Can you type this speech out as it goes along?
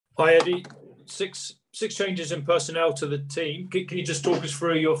Hi, Eddie. Six changes in personnel to the team. Can you just talk us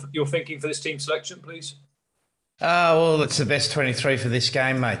through your thinking for this team selection, please? Well, it's the best 23 for this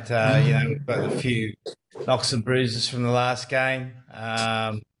game, mate. We've got a few knocks and bruises from the last game.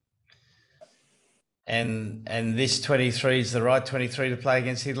 And this 23 is the right 23 to play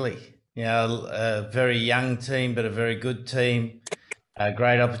against Italy. A very young team, but a very good team. A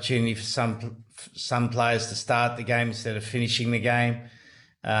great opportunity for some players to start the game instead of finishing the game.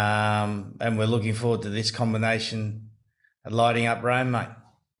 And we're looking forward to this combination lighting up Rome, mate.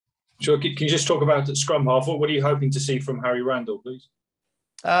 Sure. Can you just talk about the scrum half? What are you hoping to see from Harry Randall, please?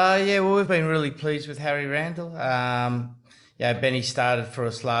 Well, we've been really pleased with Harry Randall. Benny started for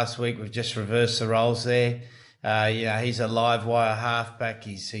us last week. We've just reversed the roles there. He's a live wire halfback.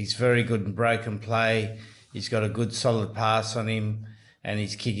 He's very good in broken play. He's got a good solid pass on him, and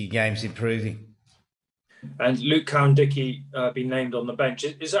his kicking game's improving. And Luke Cowan-Dickie been named on the bench.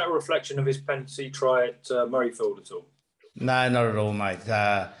 Is that a reflection of his penalty try at Murrayfield at all? No, not at all, mate.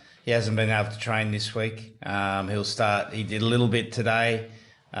 He hasn't been able to train this week. He'll start. He did a little bit today.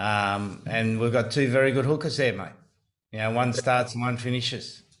 And we've got two very good hookers there, mate. One starts and one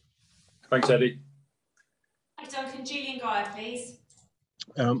finishes. Thanks, Eddie. Thanks, Duncan. Julian Guy, please.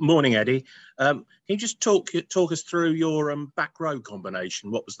 Morning, Eddie. Can you just talk us through your back row combination?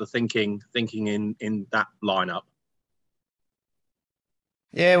 What was the thinking in that lineup?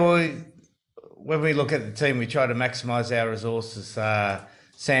 Yeah, well, when we look at the team, we try to maximise our resources.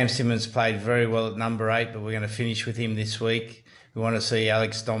 Sam Simmons played very well at number 8, but we're going to finish with him this week. We want to see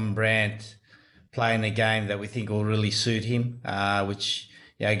Alex Dombrandt playing a game that we think will really suit him, which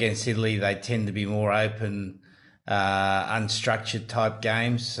against Italy, they tend to be more open, unstructured type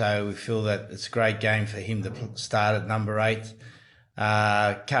games. So we feel that it's a great game for him to start at number 8.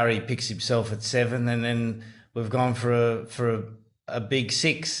 Curry picks himself at 7, and then we've gone for a big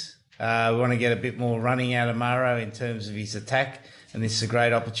 6. We want to get a bit more running out of Maro in terms of his attack, and this is a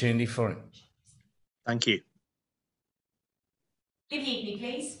great opportunity for him. Thank you. Good evening,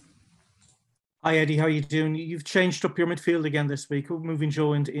 please. Hi, Eddie. How are you doing? You've changed up your midfield again this week, moving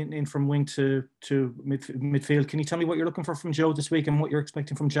Joe in from wing to midfield. Can you tell me what you're looking for from Joe this week and what you're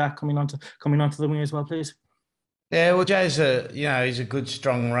expecting from Jack coming onto the wing as well, please? Yeah, well, Joe's he's a good,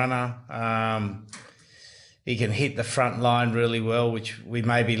 strong runner. He can hit the front line really well, which we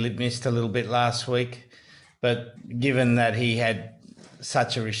maybe missed a little bit last week. But given that he had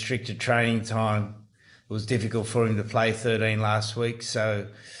such a restricted training time, it was difficult for him to play 13 last week. So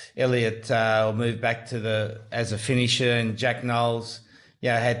Elliot will move back as a finisher, and Jack Nowell,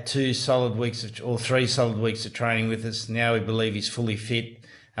 had 3 solid weeks of training with us. Now we believe he's fully fit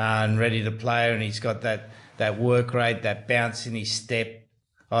and ready to play, and he's got that work rate, that bounce in his step.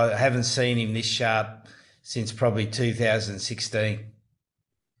 I haven't seen him this sharp since probably 2016.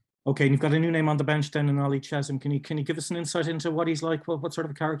 Okay, and you've got a new name on the bench then in Ollie Chessum. Can you give us an insight into what he's like? What sort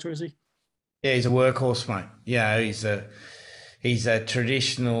of a character is he? Yeah, he's a workhorse, mate. He's a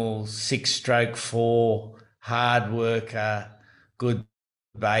traditional 6-stroke 4, hard worker, good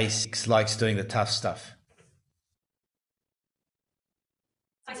basics, likes doing the tough stuff.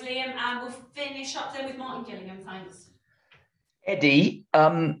 Thanks, Liam. And we'll finish up then with Martin Gillingham. Thanks. Eddie,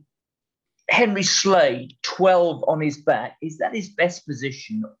 Henry Slade, 12 on his back. Is that his best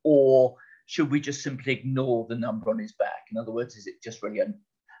position, or should we just simply ignore the number on his back? In other words, is it just really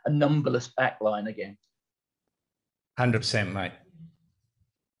a numberless back line again? 100%, mate.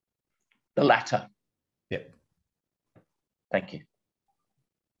 The latter. Yep. Thank you.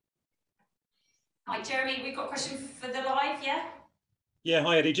 Hi, Jeremy. We've got a question for the live, yeah? Yeah,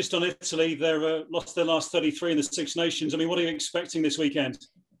 hi, Eddie. Just on Italy, they're lost their last 33 in the Six Nations. I mean, what are you expecting this weekend?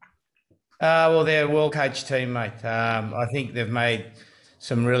 Well, they're a well-coached team, mate. I think they've made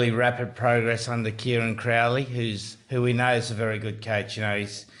some really rapid progress under Kieran Crowley, who we know is a very good coach.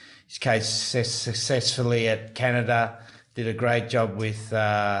 He's coached successfully at Canada, did a great job with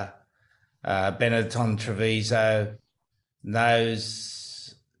Benetton Treviso,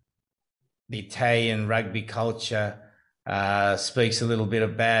 knows the Italian rugby culture, speaks a little bit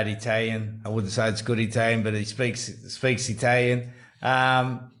of bad Italian. I wouldn't say it's good Italian, but he speaks Italian.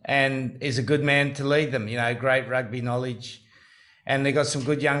 And is a good man to lead them, great rugby knowledge. And they've got some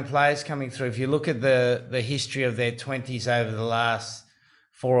good young players coming through. If you look at the history of their 20s over the last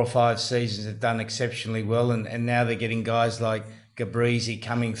 4 or 5 seasons, they've done exceptionally well. And now they're getting guys like Gabrizi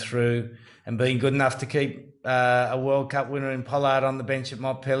coming through and being good enough to keep a World Cup winner in Pollard on the bench at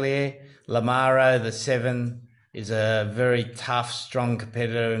Montpellier. Lamaro, the 7, is a very tough, strong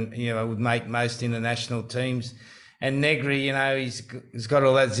competitor and, would make most international teams. And Negri, he's got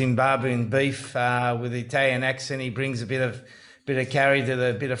all that Zimbabwean beef with the Italian accent. He brings a bit bit of carry to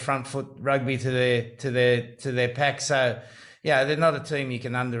the bit of front foot rugby to their pack. So yeah, they're not a team you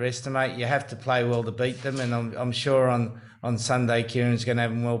can underestimate. You have to play well to beat them, and I'm sure on Sunday Kieran's going to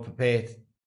have them well prepared.